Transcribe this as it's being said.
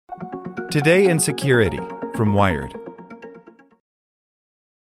Today in Security from Wired.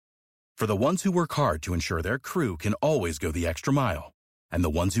 For the ones who work hard to ensure their crew can always go the extra mile, and the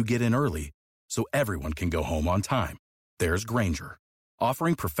ones who get in early so everyone can go home on time, there's Grainger,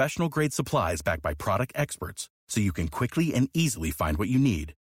 offering professional-grade supplies backed by product experts so you can quickly and easily find what you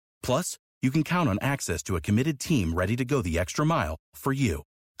need. Plus, you can count on access to a committed team ready to go the extra mile for you.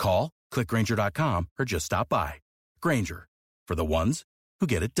 Call, click Grainger.com, or just stop by. Grainger, for the ones who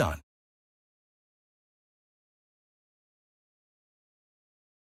get it done.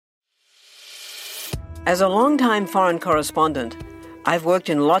 As a longtime foreign correspondent, I've worked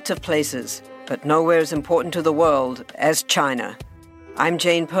in lots of places, but nowhere as important to the world as China. I'm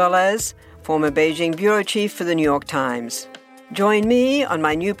Jane Perlez, former Beijing bureau chief for the New York Times. Join me on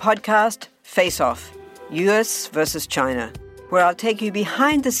my new podcast, Face Off, U.S. versus China, where I'll take you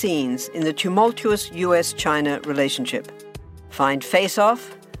behind the scenes in the tumultuous U.S.-China relationship. Find Face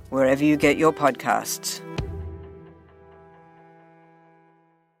Off wherever you get your podcasts.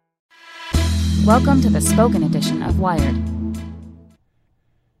 Welcome to the spoken edition of Wired.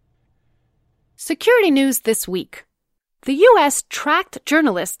 Security news this week. The U.S. tracked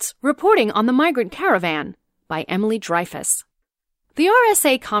journalists reporting on the Migrant Caravan by Emily Dreyfus. The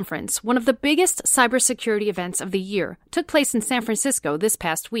RSA conference, one of the biggest cybersecurity events of the year, took place in San Francisco this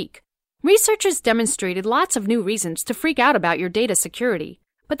past week. Researchers demonstrated lots of new reasons to freak out about your data security,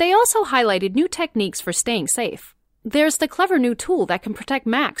 but they also highlighted new techniques for staying safe. There's the clever new tool that can protect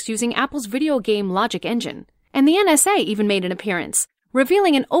Macs using Apple's video game logic engine. And the NSA even made an appearance,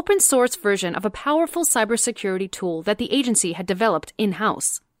 revealing an open-source version of a powerful cybersecurity tool that the agency had developed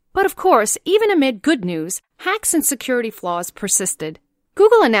in-house. But of course, even amid good news, hacks and security flaws persisted.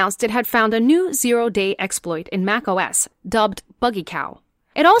 Google announced it had found a new zero-day exploit in macOS, dubbed Buggy Cow.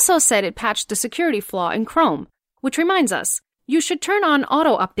 It also said it patched a security flaw in Chrome, which reminds us, you should turn on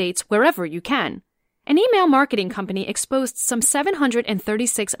auto-updates wherever you can. An email marketing company exposed some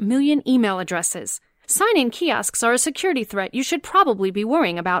 736 million email addresses. Sign-in kiosks are a security threat you should probably be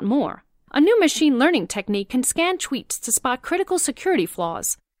worrying about more. A new machine learning technique can scan tweets to spot critical security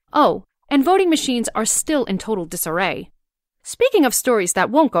flaws. Oh, and voting machines are still in total disarray. Speaking of stories that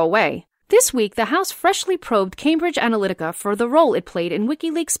won't go away, this week the House freshly probed Cambridge Analytica for the role it played in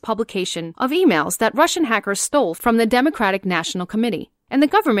WikiLeaks' publication of emails that Russian hackers stole from the Democratic National Committee. And the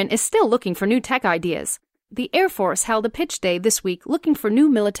government is still looking for new tech ideas. The Air Force held a pitch day this week looking for new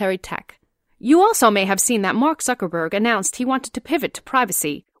military tech. You also may have seen that Mark Zuckerberg announced he wanted to pivot to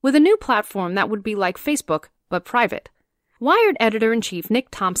privacy with a new platform that would be like Facebook, but private. Wired editor-in-chief Nick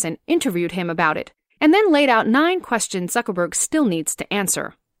Thompson interviewed him about it, and then laid out 9 questions Zuckerberg still needs to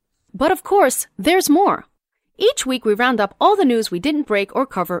answer. But of course, there's more. Each week we round up all the news we didn't break or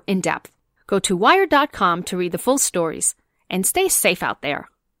cover in depth. Go to wired.com to read the full stories. And stay safe out there.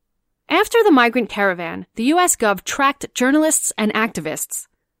 After the Migrant Caravan, the U.S. Gov tracked journalists and activists.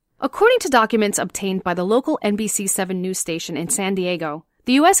 According to documents obtained by the local NBC7 news station in San Diego,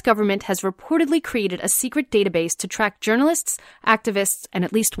 the U.S. government has reportedly created a secret database to track journalists, activists, and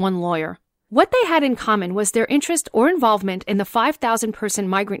at least one lawyer. What they had in common was their interest or involvement in the 5,000-person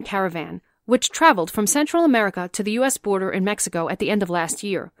Migrant Caravan, which traveled from Central America to the U.S. border in Mexico at the end of last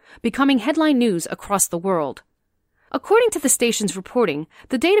year, becoming headline news across the world. According to the station's reporting,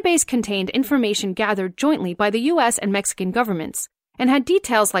 the database contained information gathered jointly by the U.S. and Mexican governments, and had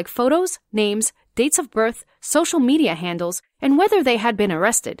details like photos, names, dates of birth, social media handles, and whether they had been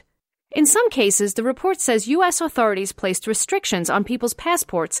arrested. In some cases, the report says U.S. authorities placed restrictions on people's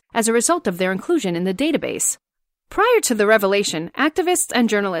passports as a result of their inclusion in the database. Prior to the revelation, activists and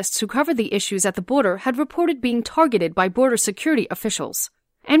journalists who covered the issues at the border had reported being targeted by border security officials.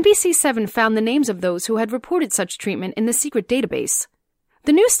 NBC7 found the names of those who had reported such treatment in the secret database.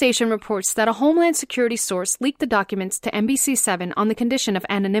 The news station reports that a Homeland Security source leaked the documents to NBC7 on the condition of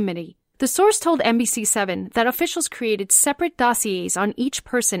anonymity. The source told NBC7 that officials created separate dossiers on each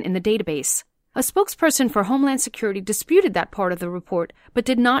person in the database. A spokesperson for Homeland Security disputed that part of the report, but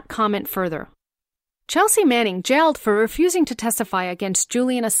did not comment further. Chelsea Manning jailed for refusing to testify against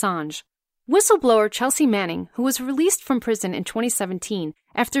Julian Assange. Whistleblower Chelsea Manning, who was released from prison in 2017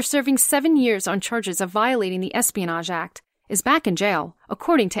 after serving 7 years on charges of violating the Espionage Act, is back in jail,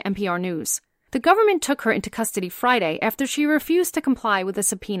 according to NPR News. The government took her into custody Friday after she refused to comply with a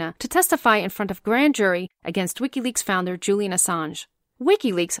subpoena to testify in front of grand jury against WikiLeaks founder Julian Assange.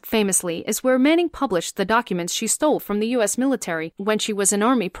 WikiLeaks, famously, is where Manning published the documents she stole from the U.S. military when she was an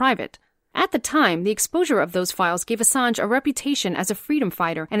Army private. At the time, the exposure of those files gave Assange a reputation as a freedom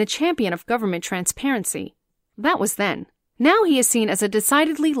fighter and a champion of government transparency. That was then. Now he is seen as a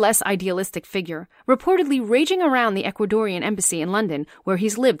decidedly less idealistic figure, reportedly raging around the Ecuadorian embassy in London, where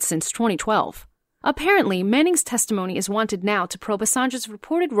he's lived since 2012. Apparently, Manning's testimony is wanted now to probe Assange's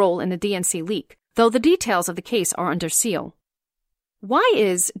reported role in the DNC leak, though the details of the case are under seal. Why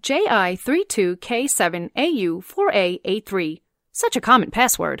is JI32K7AU4A83 such a common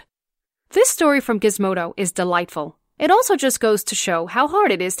password? This story from Gizmodo is delightful. It also just goes to show how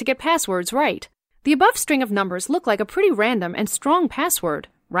hard it is to get passwords right. The above string of numbers look like a pretty random and strong password,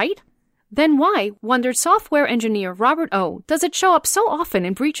 right? Then why, wondered software engineer Robert O., does it show up so often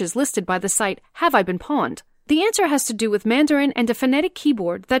in breaches listed by the site Have I Been Pawned? The answer has to do with Mandarin and a phonetic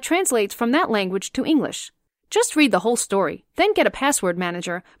keyboard that translates from that language to English. Just read the whole story, then get a password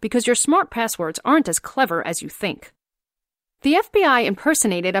manager because your smart passwords aren't as clever as you think. The FBI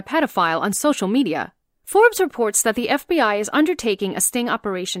impersonated a pedophile on social media. Forbes reports that the FBI is undertaking a sting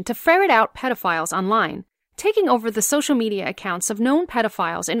operation to ferret out pedophiles online, taking over the social media accounts of known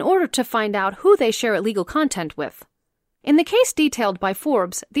pedophiles in order to find out who they share illegal content with. In the case detailed by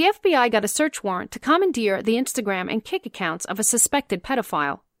Forbes, the FBI got a search warrant to commandeer the Instagram and Kik accounts of a suspected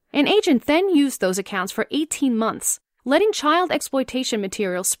pedophile. An agent then used those accounts for 18 months, letting child exploitation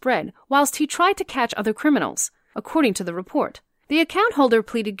material spread whilst he tried to catch other criminals, according to the report. The account holder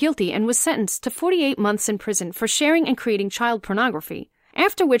pleaded guilty and was sentenced to 48 months in prison for sharing and creating child pornography,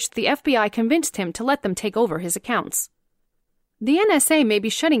 after which the FBI convinced him to let them take over his accounts. The NSA may be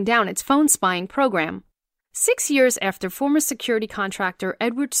shutting down its phone spying program. 6 years after former security contractor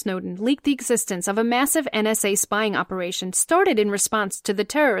Edward Snowden leaked the existence of a massive NSA spying operation started in response to the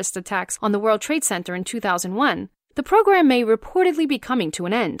terrorist attacks on the World Trade Center in 2001, the program may reportedly be coming to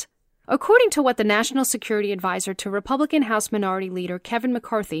an end. According to what the National Security Advisor to Republican House Minority Leader Kevin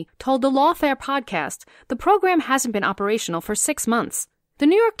McCarthy told the Lawfare podcast, the program hasn't been operational for 6 months. The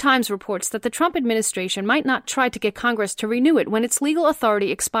New York Times reports that the Trump administration might not try to get Congress to renew it when its legal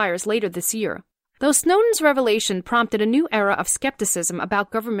authority expires later this year. Though Snowden's revelation prompted a new era of skepticism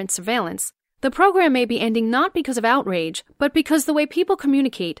about government surveillance, the program may be ending not because of outrage, but because the way people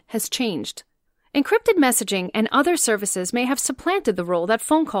communicate has changed. Encrypted messaging and other services may have supplanted the role that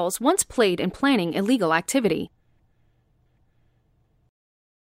phone calls once played in planning illegal activity.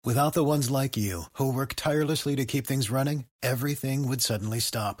 Without the ones like you, who work tirelessly to keep things running, everything would suddenly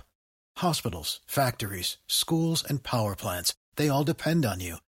stop. Hospitals, factories, schools, and power plants, they all depend on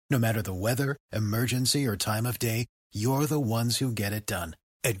you. No matter the weather, emergency, or time of day, you're the ones who get it done.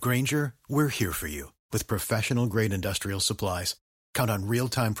 At Grainger, we're here for you with professional-grade industrial supplies. Count on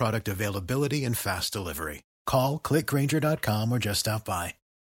real-time product availability and fast delivery. Call, click Grainger.com, or just stop by.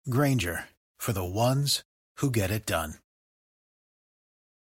 Grainger, for the ones who get it done.